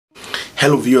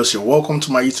Hello viewers, you're welcome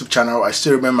to my YouTube channel. I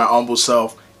still remember my humble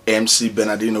self, MC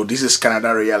Bernardino. This is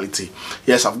Canada Reality.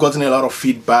 Yes, I've gotten a lot of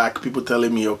feedback, people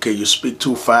telling me, okay, you speak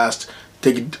too fast,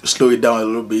 slow it down a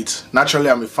little bit. Naturally,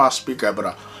 I'm a fast speaker,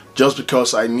 but just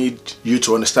because I need you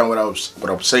to understand what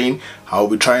I'm saying, I'll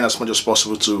be trying as much as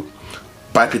possible to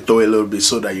pipe it through a little bit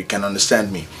so that you can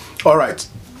understand me. All right.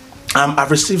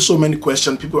 I've received so many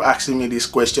questions, people asking me this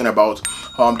question about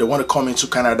they want to come into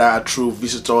Canada through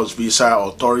visitors visa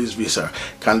or tourist visa.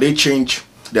 Can they change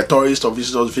their tourist or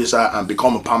visitors visa and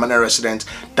become a permanent resident?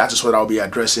 That is what I'll be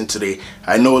addressing today.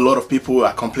 I know a lot of people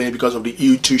are complaining because of the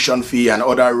EU tuition fee and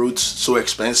other routes so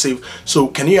expensive. So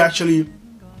can you actually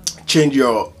change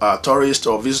your tourist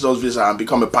or visitors visa and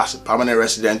become a permanent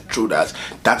resident through that?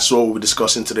 That's what we'll be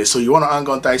discussing today. So you want to hang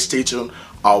on tight, stay tuned,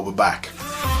 I'll be back.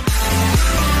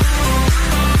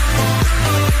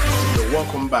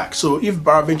 Welcome back. So if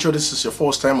Baraventure, this is your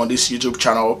first time on this YouTube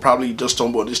channel, probably you just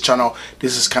stumbled on this channel.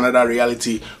 This is Canada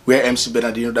Reality, where MC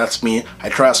Bernardino, that's me. I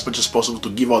try as much as possible to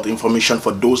give out information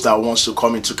for those that wants to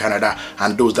come into Canada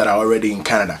and those that are already in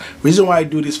Canada. Reason why I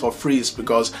do this for free is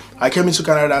because I came into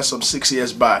Canada some 6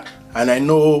 years back, and I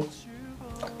know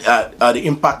the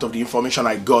impact of the information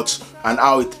I got and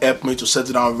how it helped me to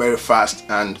settle down very fast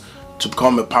and to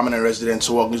become a permanent resident,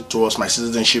 to work towards my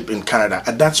citizenship in Canada.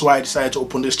 And that's why I decided to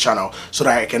open this channel, so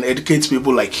that I can educate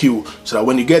people like you, so that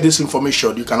when you get this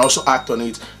information, you can also act on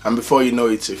it. And before you know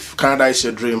it, if Canada is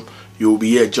your dream, you will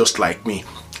be here just like me.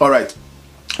 All right,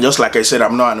 just like I said,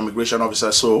 I'm not an immigration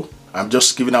officer, so I'm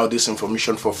just giving out this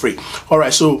information for free. All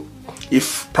right, so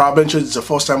if Proventure is the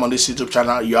first time on this YouTube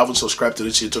channel, you haven't subscribed to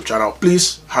this YouTube channel,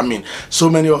 please, so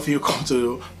many of you come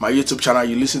to my YouTube channel,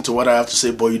 you listen to what I have to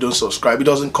say, but you don't subscribe. It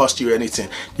doesn't cost you anything.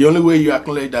 The only way you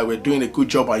acknowledge that we're doing a good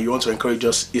job and you want to encourage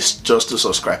us is just to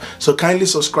subscribe. So kindly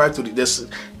subscribe to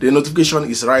the notification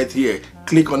is right here.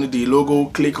 Click on it, the logo,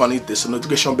 click on it, there's a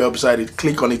notification bell beside it,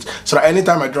 click on it, so that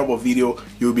anytime I drop a video,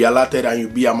 you'll be alerted and you'll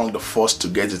be among the first to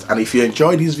get it. And if you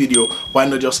enjoyed this video, why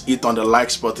not just hit on the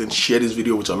likes button, share this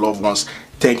video with your loved ones.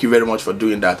 Thank you very much for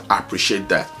doing that. I appreciate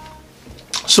that.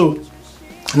 So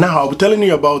now I'll be telling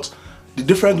you about the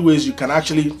different ways you can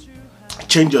actually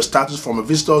change your status from a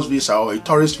visitor's visa or a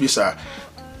tourist visa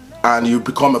and you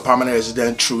become a permanent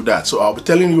resident through that. So I'll be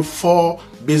telling you 4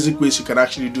 basic ways you can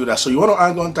actually do that. So you want to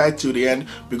hang on tight till the end,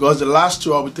 because the last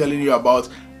 2 I'll be telling you about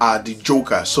are the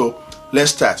joker. So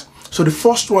let's start. So the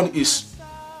first one is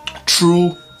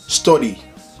true study.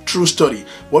 True study.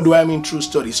 What do I mean true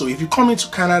study? So if you come into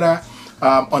Canada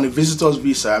on a visitor's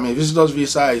visa, visitor's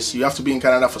visa is you have to be in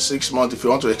Canada for 6 months. If you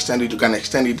want to extend it, you can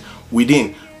extend it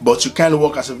within, but you can't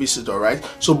work as a visitor, right?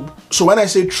 So when I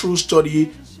say true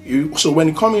study, so when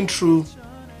you come in through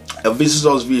a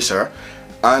visitor's visa,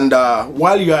 and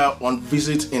while you are on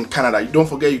visit in Canada, don't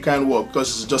forget you can't work because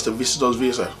it's just a visitor's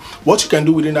visa. What you can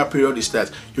do within that period is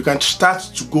that you can start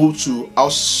to go to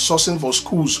outsourcing for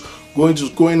schools,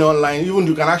 going online. Even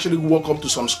you can actually walk up to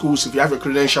some schools if you have your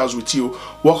credentials with you,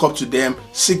 walk up to them,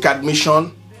 seek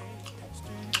admission.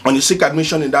 When you seek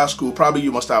admission in that school, probably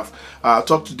you must have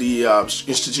talked to the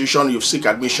institution you seek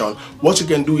admission. What you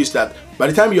can do is that by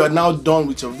the time you are now done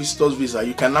with your visitor's visa,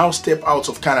 you can now step out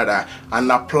of Canada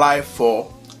and apply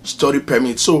for study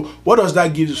permit. So what does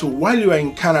that give you? So while you are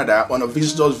in Canada on a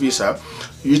visitor's visa,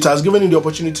 it has given you the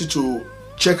opportunity to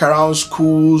check around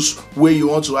schools where you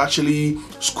want to actually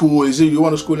school. Is it you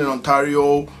want to school in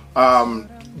Ontario,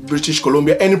 British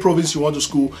Columbia, any province you want to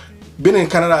school? Being in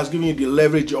Canada has given you the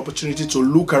leverage, the opportunity to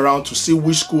look around to see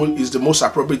which school is the most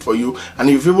appropriate for you, and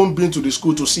you've even been to the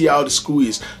school to see how the school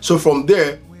is. So from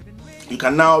there, you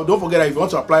can now, don't forget that if you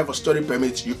want to apply for study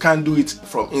permits, you can't do it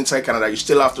from inside Canada. You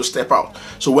still have to step out.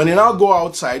 So when you now go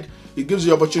outside, it gives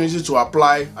you the opportunity to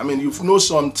apply. You know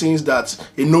some things that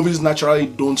a novice naturally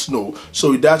don't know.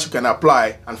 So with that, you can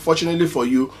apply. Unfortunately for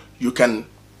you, you can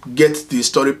get the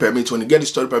study permit. When you get the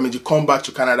study permit, you come back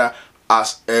to Canada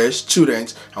as a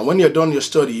student, and when you're done your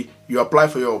study, you apply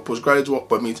for your postgraduate work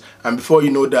permit, and before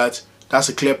you know that, that's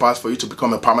a clear path for you to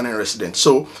become a permanent resident.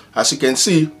 So as you can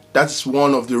see, that's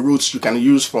one of the routes you can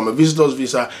use. From a visitor's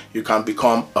visa, you can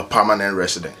become a permanent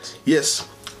resident. Yes,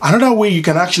 another way you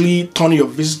can actually turn your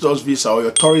visitor's visa or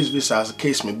your tourist visa, as the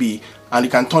case may be, and you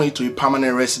can turn it to a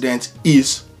permanent resident,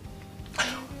 is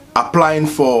applying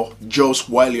for jobs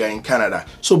while you are in Canada.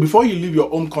 So before you leave your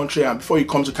home country and before you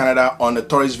come to Canada on a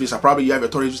tourist visa, probably you have a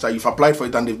tourist visa, you've applied for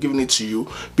it and they've given it to you.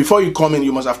 Before you come in,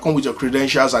 you must have come with your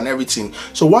credentials and everything.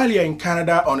 So while you're in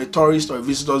Canada on a tourist or a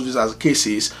visitor's visa, as the case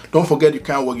is, don't forget you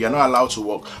can't work, you're not allowed to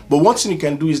work. But one thing you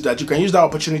can do is that you can use that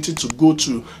opportunity to go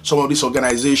to some of these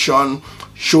organizations,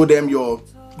 show them your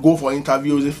go for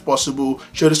interviews if possible.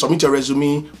 Submit your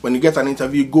resume. When you get an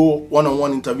interview, go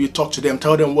one-on-one interview, talk to them,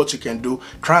 tell them what you can do.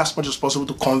 Try as much as possible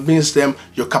to convince them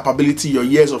your capability, your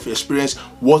years of experience,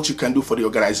 what you can do for the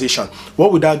organization.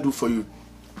 What would that do for you?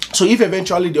 So if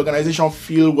eventually the organization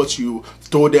feel what you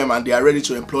told them and they are ready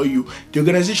to employ you, the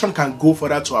organization can go for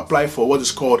that to apply for what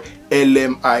is called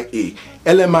LMIA.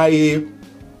 LMIA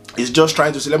is just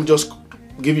trying to say, let me just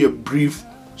give you a brief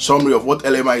summary of what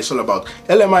LMIA is all about.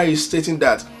 LMIA is stating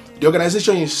that the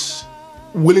organization is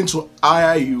willing to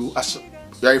hire you as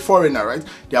you're a foreigner, right?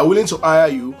 They are willing to hire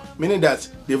you, meaning that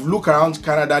they've looked around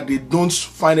Canada, they don't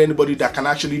find anybody that can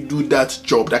actually do that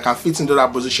job, that can fit into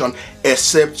that position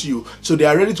except you. So they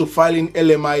are ready to file in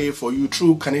LMIA for you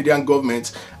through Canadian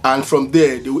government, and from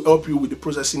there they will help you with the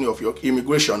processing of your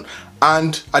immigration.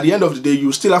 And at the end of the day,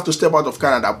 you still have to step out of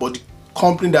Canada, but the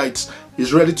company that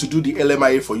is ready to do the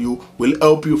LMIA for you will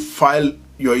help you file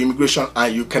your immigration,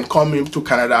 and you can come into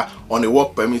Canada on a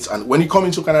work permit. And when you come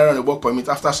into Canada on a work permit,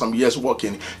 after some years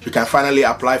working, you can finally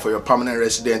apply for your permanent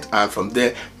resident, and from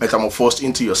there metamorphose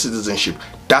into your citizenship.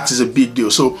 That is a big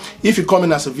deal. So if you come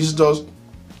in as a visitor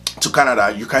to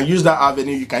Canada, you can use that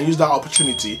avenue, you can use that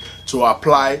opportunity to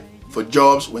apply for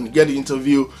jobs. When you get the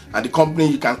interview and the company,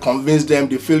 you can convince them,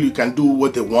 they feel you can do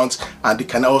what they want, and they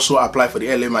can also apply for the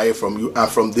LMIA from you. And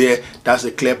from there, that's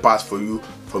a clear path for you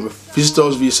from a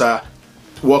visitor's visa,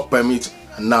 work permit,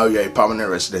 and now you're a permanent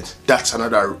resident. That's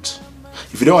another route.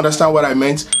 If you don't understand what I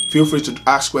meant, feel free to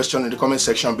ask questions in the comment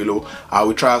section below. I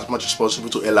will try as much as possible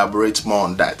to elaborate more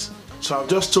on that. So I've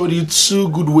just told you 2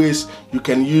 good ways you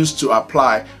can use to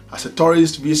apply as a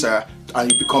tourist visa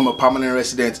and you become a permanent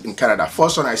resident in Canada.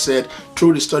 First one, I said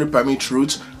through the study permit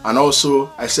route, and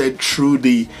also I said through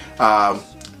the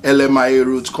LMIA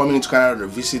route, coming into Canada to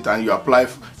visit, and you apply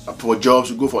for jobs,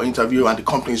 you go for interview, and the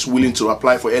company is willing to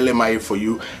apply for LMIA for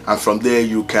you, and from there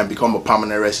you can become a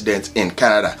permanent resident in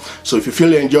Canada. So if you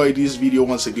feel you enjoyed this video,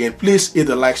 once again, please hit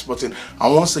the like button,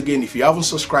 and once again, if you haven't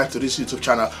subscribed to this YouTube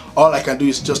channel, all I can do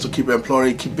is just to keep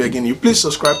imploring, keep begging you, please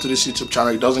subscribe to this YouTube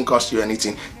channel. It doesn't cost you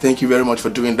anything. Thank you very much for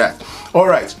doing that. All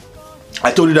right,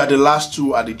 I told you that the last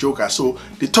 2 are the joker. So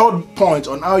the third point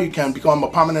on how you can become a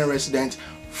permanent resident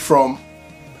from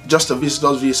just a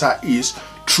visitor's visa is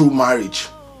through marriage.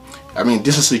 I mean,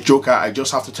 this is a joker, I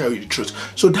just have to tell you the truth.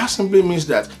 So that simply means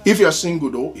that if you're single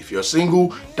though, if you're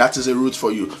single, that is a route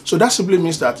for you. So that simply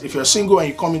means that if you're single and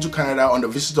you come into Canada on the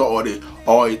visitor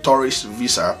or a tourist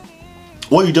visa,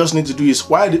 what you just need to do is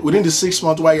within the 6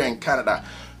 months while you're in Canada,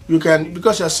 you can,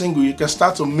 because you're single, you can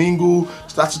start to mingle,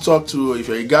 start to talk to, if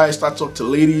you're a guy, start to talk to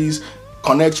ladies,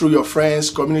 connect through your friends,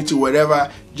 community, whatever,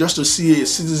 just to see a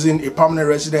citizen, a permanent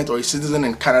resident or a citizen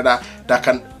in Canada that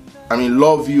can, I mean,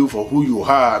 love you for who you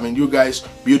are. I mean, you guys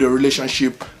build a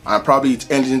relationship and probably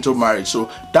it ends into marriage. So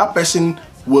that person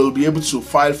will be able to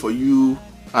file for you,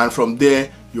 and from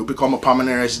there you become a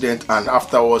permanent resident, and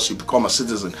afterwards you become a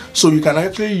citizen. So you can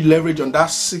actually leverage on that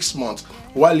 6 months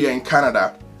while you're in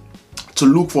Canada to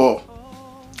look for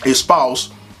a spouse,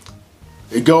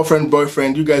 a girlfriend,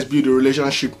 boyfriend. You guys build a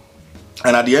relationship,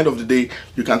 and at the end of the day,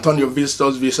 you can turn your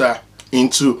visitor's visa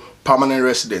into permanent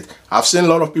resident. I've seen a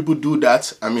lot of people do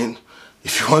that. I mean,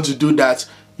 if you want to do that,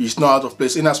 it's not out of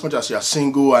place. In as much as you're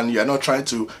single and you're not trying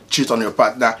to cheat on your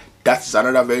partner, that is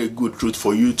another very good route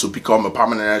for you to become a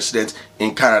permanent resident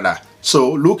in Canada.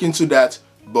 So look into that,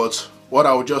 but what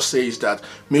I would just say is that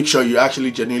make sure you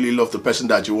actually genuinely love the person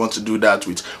that you want to do that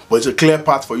with. But it's a clear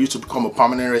path for you to become a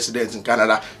permanent resident in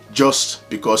Canada just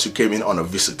because you came in on a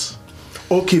visit.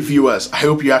 Okay viewers, I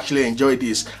hope you actually enjoyed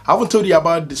this. I haven't told you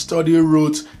about the study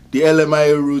route, the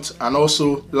LMIA route, and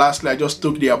also lastly I just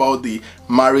told you about the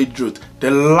marriage route. The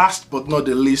last but not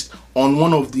the least, on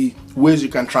one of the ways you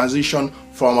can transition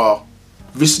from a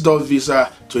visitor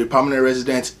visa to a permanent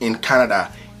resident in Canada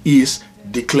is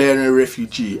declaring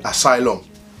refugee, asylum.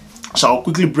 So I'll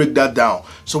quickly break that down.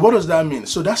 So what does that mean?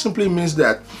 So that simply means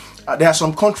that there are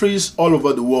some countries all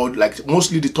over the world, like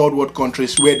mostly the third world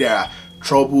countries, where there are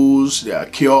troubles, there are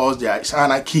chaos, there is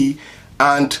anarchy,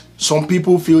 and some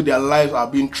people feel their lives are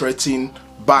being threatened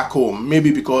back home.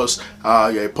 Maybe because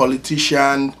you're a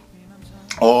politician,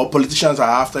 or politicians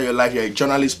are after your life, you're a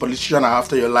journalist, politicians are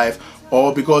after your life,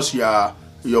 or because you are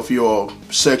of your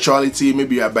sexuality,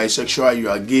 maybe you are bisexual, you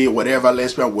are gay, whatever,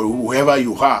 lesbian, whoever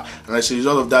you are, and as a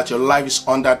result of that your life is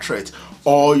under threat,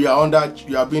 or you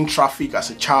are being trafficked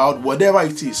as a child, whatever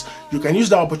it is, you can use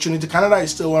that opportunity. Canada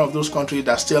is still one of those countries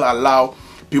that still allow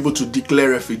people to declare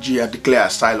refugee and declare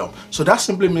asylum. So that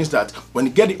simply means that when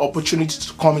you get the opportunity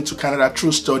to come into Canada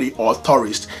through study or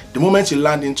tourist, the moment you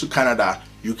land into Canada,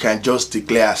 you can just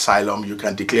declare asylum, you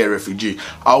can declare refugee.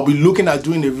 I'll be looking at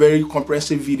doing a very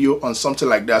comprehensive video on something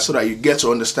like that so that you get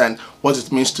to understand what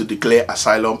it means to declare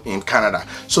asylum in Canada.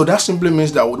 So that simply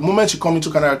means that the moment you come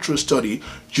into Canada through study,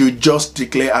 you just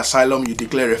declare asylum, you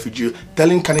declare refugee,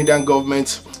 telling Canadian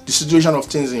government the situation of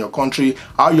things in your country,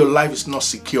 how your life is not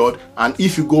secured, and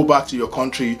if you go back to your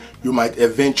country, you might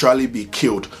eventually be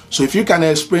killed. So if you can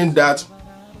explain that,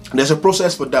 there's a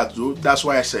process for that though. That's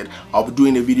why I said I'll be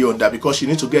doing a video on that, because you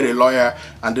need to get a lawyer,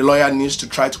 and the lawyer needs to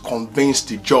try to convince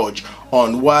the judge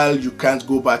on why you can't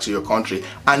go back to your country.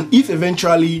 And if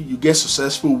eventually you get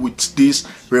successful with this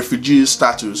refugee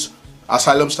status,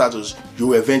 asylum status,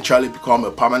 you eventually become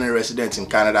a permanent resident in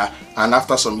Canada, and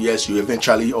after some years you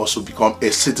eventually also become a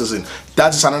citizen.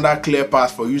 That is another clear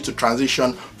path for you to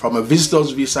transition from a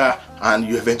visitor's visa and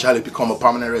you eventually become a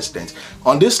permanent resident.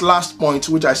 On this last point,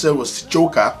 which I said was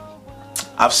joker,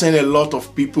 I've seen a lot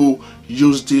of people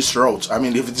use this route. I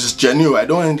mean, if it is genuine, I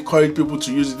don't encourage people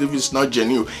to use it if it's not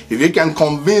genuine. If you can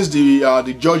convince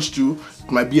the judge to,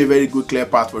 it might be a very good clear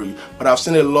path for you. But I've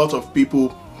seen a lot of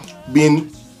people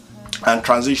being and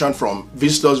transition from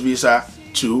visitor's visa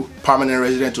to permanent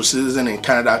resident to citizen in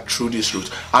Canada through this route.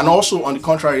 And also on the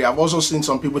contrary, I've also seen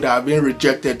some people that have been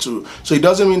rejected too. So it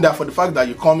doesn't mean that for the fact that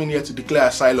you come in here to declare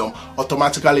asylum,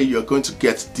 automatically you're going to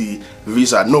get the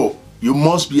visa. No, you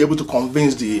must be able to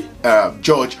convince the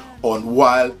judge on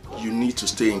why you need to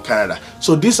stay in Canada.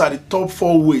 So these are the top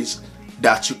 4 ways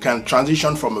that you can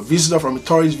transition from a visitor, from a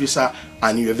tourist visa,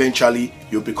 and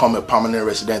you become a permanent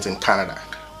resident in Canada.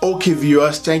 Okay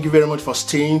viewers, thank you very much for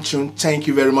staying tuned. Thank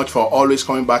you very much for always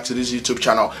coming back to this YouTube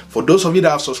channel. For those of you that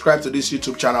have subscribed to this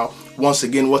YouTube channel, once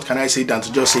again, what can I say than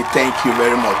to just say thank you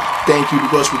very much. Thank you,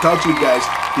 because without you guys,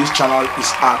 this channel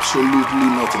is absolutely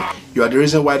nothing. You are the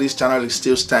reason why this channel is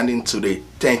still standing today.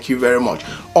 Thank you very much.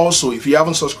 Also, if you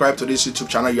haven't subscribed to this YouTube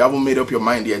channel, you haven't made up your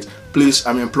mind yet, please,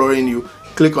 I'm imploring you,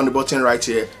 click on the button right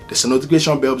here. There's a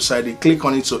notification bell beside it. Click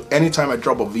on it so anytime I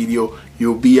drop a video,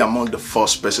 you'll be among the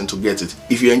first person to get it.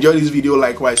 If you enjoyed this video,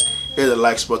 likewise, hit the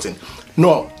likes button.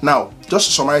 Now, just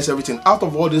to summarize everything, out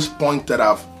of all these points that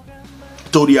I've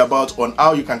told you about on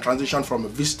how you can transition from a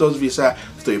visitor's visa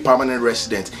to a permanent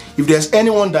resident, if there's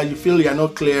anyone that you feel you're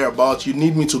not clear about, you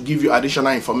need me to give you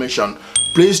additional information,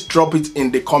 please drop it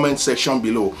in the comment section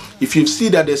below. If you see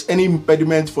that there's any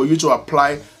impediment for you to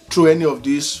apply through any of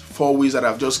these 4 ways that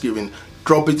I've just given,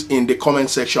 drop it in the comment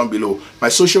section below. My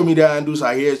social media handles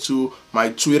are here too: my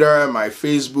Twitter, my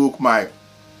Facebook, my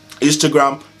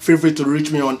Instagram. Feel free to reach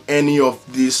me on any of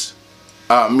these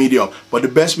medium, but the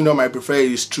best medium I prefer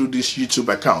is through this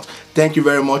YouTube account. Thank you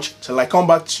very much. Till I come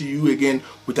back to you again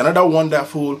with another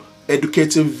wonderful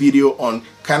educative video on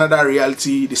Canada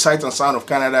reality, the sight and sound of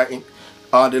Canada,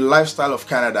 the lifestyle of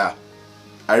Canada.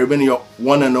 I remain your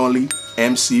one and only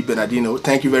MC Bernardino.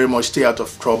 Thank you very much. Stay out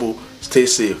of trouble. Stay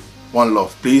safe. One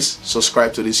love. Please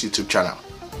subscribe to this YouTube channel.